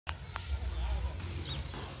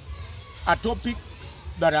A topic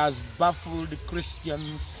that has baffled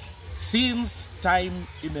Christians since time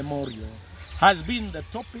immemorial has been the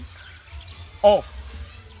topic of: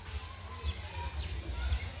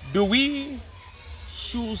 do we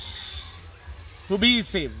choose to be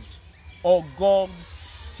saved, or God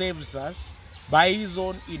saves us by his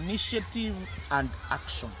own initiative and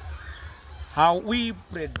action? Are we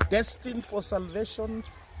predestined for salvation,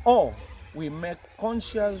 or we make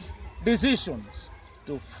conscious decisions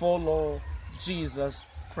to follow Jesus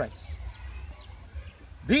Christ?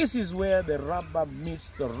 This is where the rubber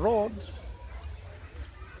meets the road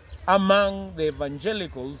among the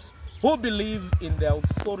evangelicals who believe in the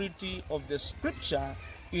authority of the scripture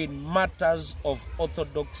in matters of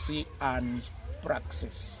orthodoxy and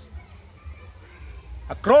praxis.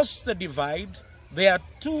 Across the divide, there are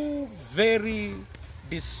two very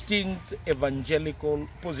distinct evangelical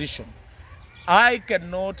positions. I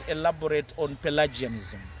cannot elaborate on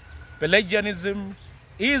Pelagianism. Pelagianism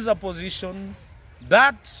is a position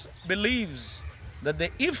that believes that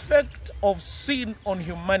the effect of sin on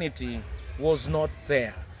humanity was not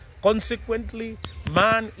there. Consequently,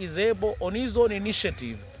 man is able on his own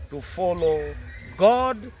initiative to follow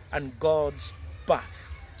God and God's path.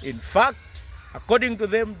 In fact, according to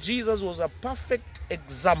them, Jesus was a perfect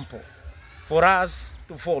example for us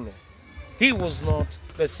to follow. He was not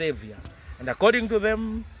the Savior. And according to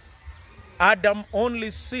them, Adam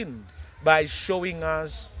only sinned by showing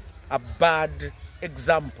us a bad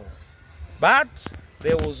example. But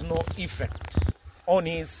there was no effect on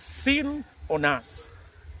his sin on us.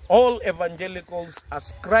 All evangelicals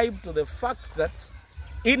ascribe to the fact that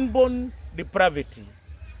inborn depravity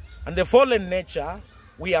and the fallen nature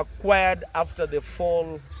we acquired after the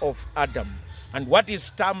fall of Adam, and what is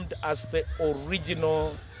termed as the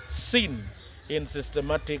original sin in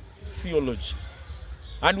systematic theology.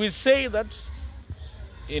 And we say that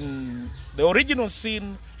in the original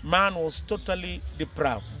sin, man was totally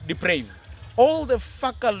depraved. All the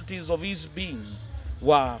faculties of his being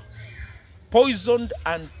were poisoned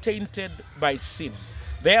and tainted by sin.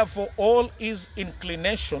 Therefore, all his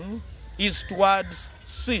inclination is towards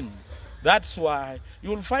sin. That's why you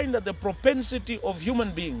will find that the propensity of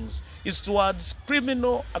human beings is towards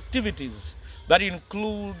criminal activities that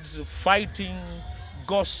includes fighting,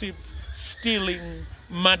 gossip, stealing,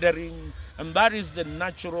 murdering, and that is the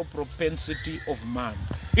natural propensity of man.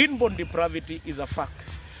 Inborn depravity is a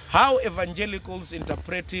fact. How evangelicals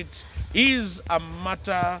interpret it is a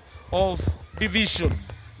matter of division.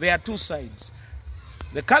 There are two sides.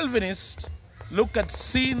 The Calvinists look at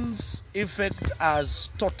sin's effect as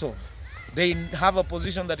total. They have a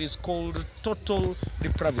position that is called total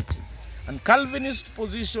depravity. And Calvinist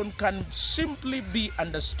position can simply be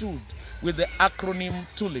understood with the acronym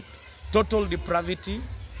TULIP: total depravity,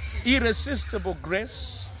 irresistible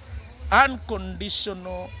grace,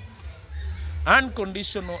 unconditional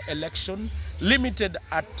election, limited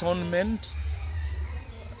atonement,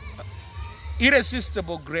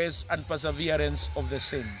 irresistible grace, and perseverance of the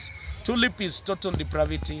saints. TULIP is total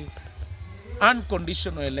depravity,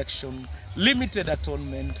 unconditional election, limited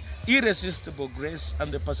atonement, irresistible grace,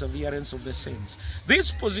 and the perseverance of the saints.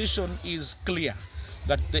 This position is clear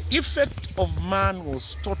that the effect of man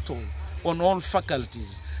was total on all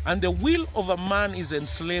faculties, and the will of a man is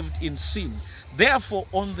enslaved in sin. Therefore,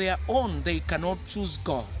 on their own, they cannot choose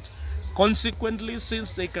God. Consequently,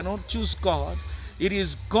 since they cannot choose God, it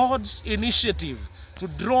is God's initiative to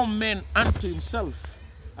draw men unto himself,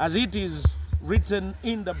 as it is written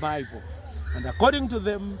in the Bible. And according to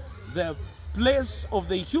them, the place of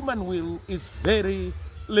the human will is very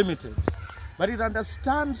limited. But it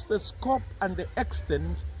understands the scope and the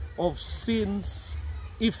extent of sin's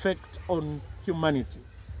effect on humanity.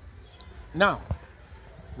 Now,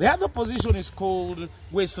 the other position is called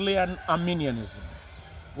Wesleyan Arminianism.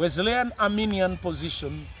 Wesleyan Arminian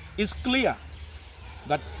position is clear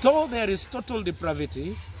that though there is total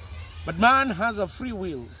depravity, but man has a free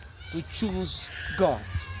will to choose God.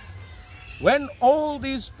 When all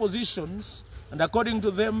these positions, and according to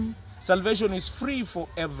them, salvation is free for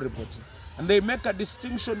everybody, and they make a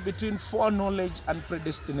distinction between foreknowledge and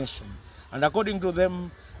predestination. And according to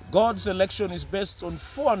them, God's election is based on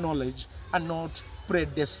foreknowledge and not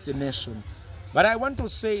predestination. But I want to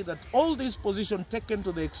say that all these positions taken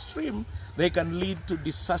to the extreme, they can lead to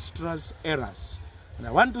disastrous errors. And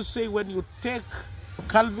I want to say, when you take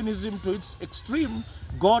Calvinism to its extreme,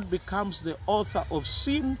 God becomes the author of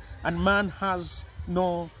sin and man has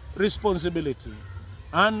no responsibility.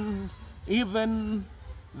 And even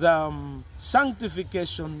the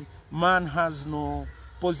sanctification, man has no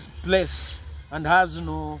place and has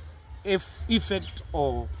no effect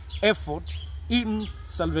or effort in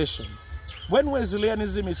salvation. when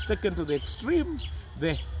Wesleyanism is taken to the extreme,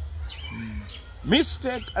 the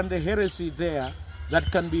mistake and the heresy there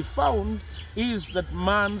that can be found is that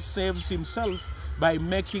man saves himself by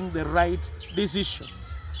making the right decisions.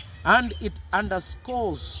 And it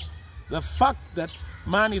underscores the fact that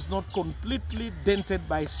man is not completely dented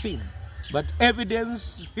by sin, but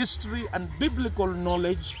evidence, history, and biblical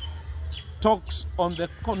knowledge talks on the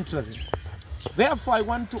contrary. Therefore, I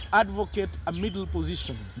want to advocate a middle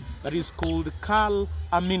position that is called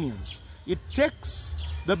Calvinism. It takes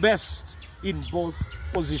the best in both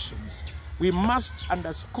positions. We must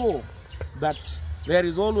underscore that there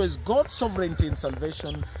is always God's sovereignty in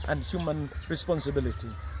salvation and human responsibility.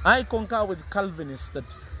 I concur with Calvinists that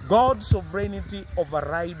God's sovereignty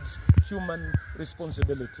overrides human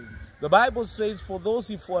responsibility. The Bible says, for those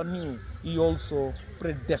he foreknew, he also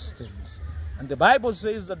predestines. And the Bible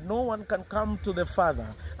says that no one can come to the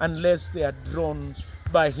Father unless they are drawn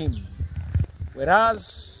by him.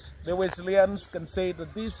 Whereas the Wesleyans can say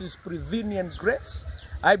that this is prevenient grace,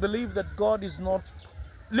 I believe that God is not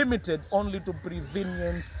limited only to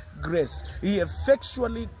prevenient grace. He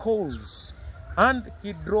effectually calls and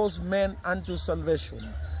he draws men unto salvation.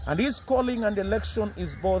 And his calling and election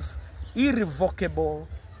is both irrevocable,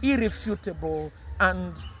 irrefutable,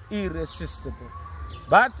 and irresistible.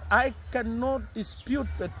 But I cannot dispute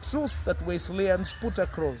the truth that Wesleyans put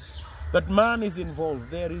across, that man is involved.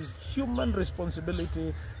 There is human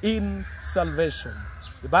responsibility in salvation.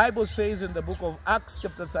 The Bible says in the book of Acts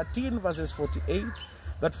chapter 13 verses 48,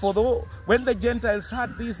 that when the Gentiles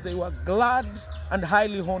heard this, they were glad and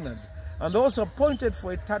highly honored, and those appointed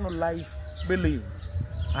for eternal life believed.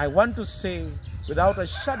 I want to say without a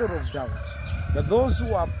shadow of doubt that those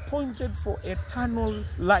who are appointed for eternal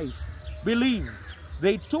life believed.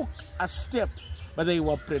 They took a step, but they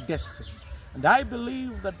were predestined. And I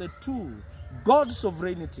believe that the two, God's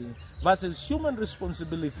sovereignty versus human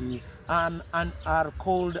responsibility, are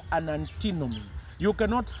called an antinomy. You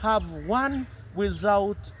cannot have one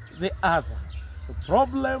without the other. The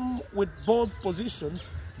problem with both positions,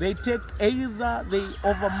 they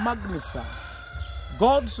over-magnify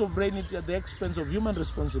God's sovereignty at the expense of human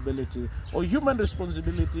responsibility, or human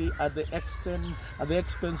responsibility at the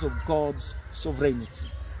expense of God's sovereignty.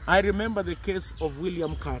 I remember the case of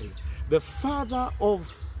William Carey, the father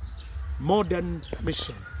of modern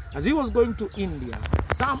mission. As he was going to India,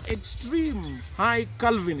 some extreme high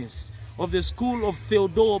Calvinists of the school of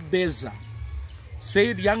Theodore Beza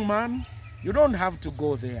said, young man, you don't have to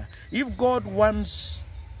go there. If God wants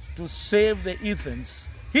to save the heathens,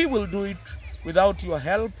 he will do it without your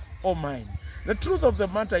help or mine. The truth of the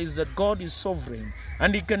matter is that God is sovereign,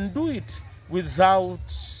 and he can do it without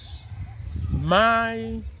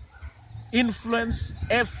my influence,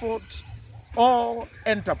 effort, or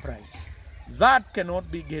enterprise. That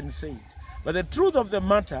cannot be gainsaid. But the truth of the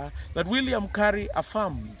matter that William Carey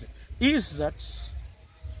affirmed is that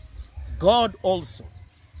God also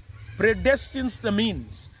predestines the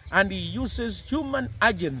means, and he uses human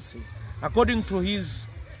agency according to his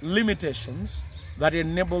limitations that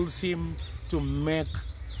enables him to make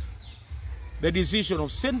the decision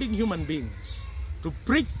of sending human beings to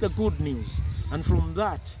preach the good news. And from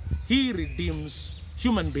that, he redeems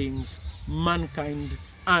human beings, mankind,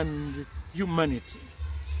 and humanity.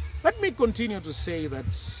 Let me continue to say that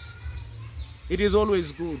it is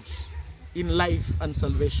always good in life and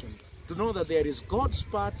salvation to know that there is God's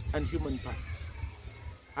part and human part.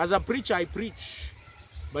 As a preacher, I preach,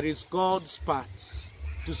 but it's God's part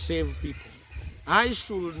to save people. I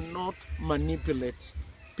should not manipulate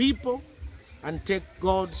people and take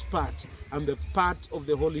God's part and the part of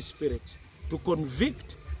the Holy Spirit to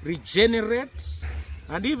convict, regenerate,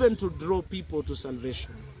 and even to draw people to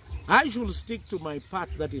salvation. I should stick to my part,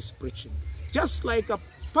 that is preaching. Just like a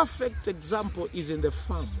perfect example is in the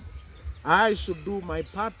farm. I should do my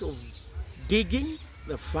part of digging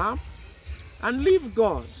the farm and leave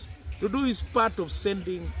God to do his part of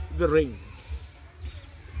sending the rains.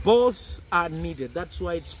 Both are needed. That's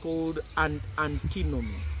why it's called an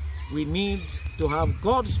antinomy. We need to have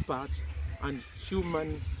God's part and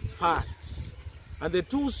human parts, and the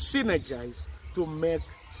two synergize to make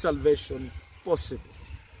salvation possible,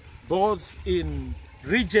 both in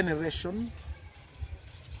regeneration,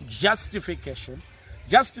 justification.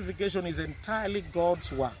 Justification is entirely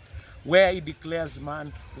God's work, where he declares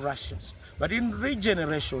man righteous. But in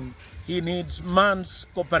regeneration, he needs man's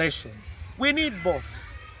cooperation. We need both.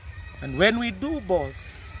 And when we do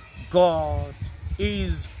both, God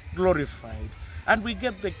is glorified, and we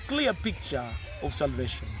get the clear picture of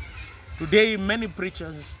salvation. Today, many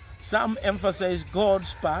preachers, some emphasize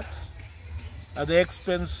God's part at the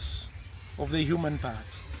expense of the human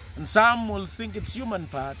part. And some will think it's human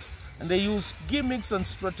part, and they use gimmicks and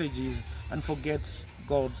strategies and forget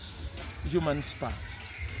God's human part.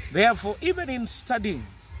 Therefore, even in studying,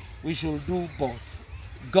 we should do both,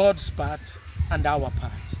 God's part and our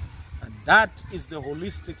part. And that is the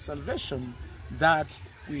holistic salvation that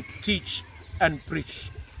we teach and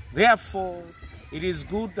preach. Therefore, it is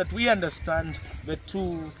good that we understand the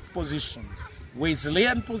two positions,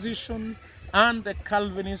 Wesleyan position and the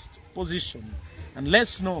Calvinist position. And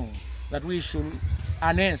let's know that we should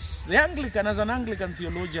harness the Anglican. As an Anglican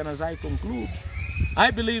theologian, as I conclude,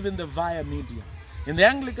 I believe in the via media. In the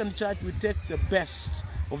Anglican Church, we take the best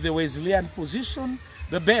of the Wesleyan position,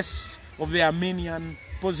 the best of the Arminian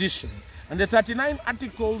position. And the 39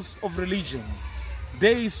 articles of religion,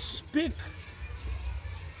 they speak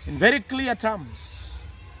in very clear terms.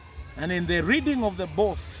 And in the reading of the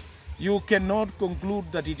both, you cannot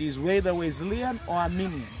conclude that it is whether Wesleyan or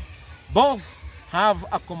Arminian. Both have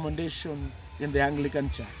accommodation in the Anglican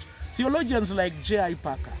Church. Theologians like J.I.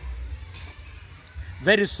 Packer,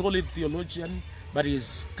 very solid theologian, but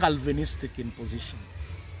is Calvinistic in position.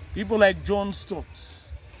 People like John Stott,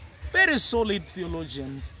 very solid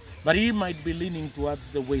theologians, but he might be leaning towards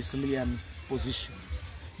the Wesleyan positions.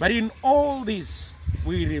 But in all this,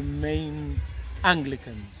 we remain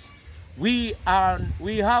Anglicans. We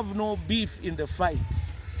have no beef in the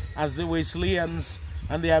fights as the Wesleyans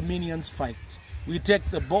and the Arminians fight. We take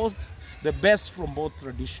the best from both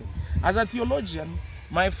traditions. As a theologian,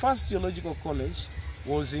 my first theological college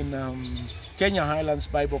was in Kenya Highlands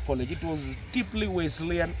Bible College. It was deeply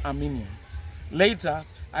Wesleyan Arminian. Later,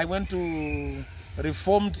 I went to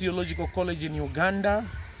Reformed Theological College in Uganda,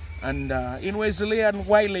 and in Wesleyan,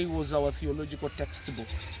 Wiley was our theological textbook.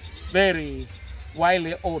 Very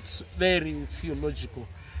Wiley Oates, very theological.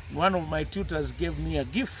 One of my tutors gave me a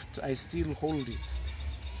gift. I still hold it.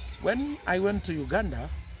 When I went to Uganda,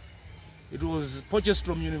 it was purchased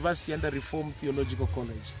from University under Reformed Theological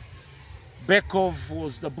College. Bekov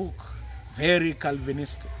was the book, very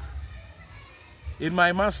Calvinistic. In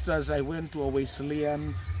my master's, I went to a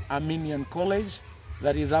Wesleyan Arminian college,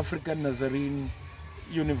 that is African Nazarene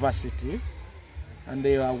University, and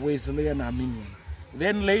they are Wesleyan Arminian.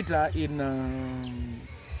 Then later in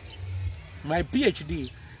my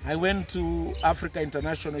PhD, I went to Africa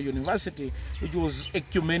International University, which was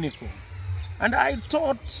ecumenical. And I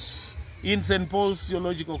taught in St. Paul's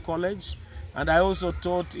Theological College, and I also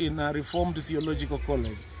taught in a Reformed Theological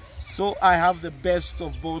College. So I have the best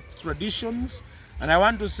of both traditions, and I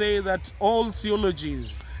want to say that all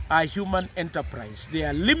theologies are human enterprise. They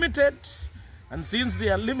are limited, and since they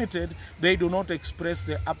are limited, they do not express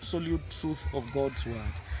the absolute truth of God's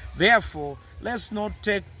word. Therefore, let's not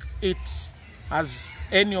take it as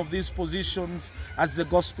any of these positions as the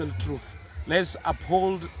gospel truth. Let's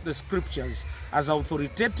uphold the scriptures as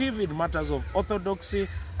authoritative in matters of orthodoxy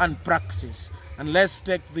and praxis. And let's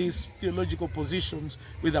take these theological positions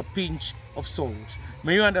with a pinch of salt.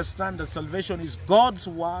 May you understand that salvation is God's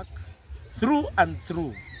work through and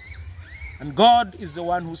through. And God is the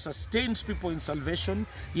one who sustains people in salvation.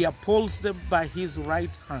 He upholds them by his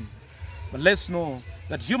right hand. But let's know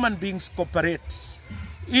that human beings cooperate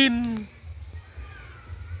in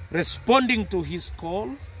responding to his call,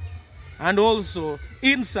 and also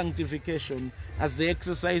in sanctification as they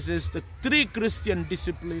exercises the three Christian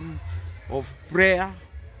disciplines of prayer,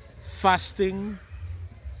 fasting,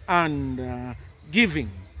 and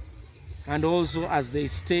giving, and also as they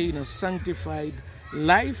stay in a sanctified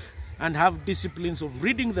life and have disciplines of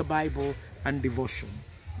reading the Bible and devotion.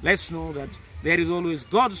 Let's know that there is always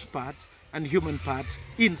God's part and human part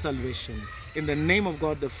in salvation. In the name of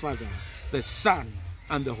God the Father, the Son,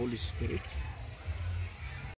 and the Holy Spirit.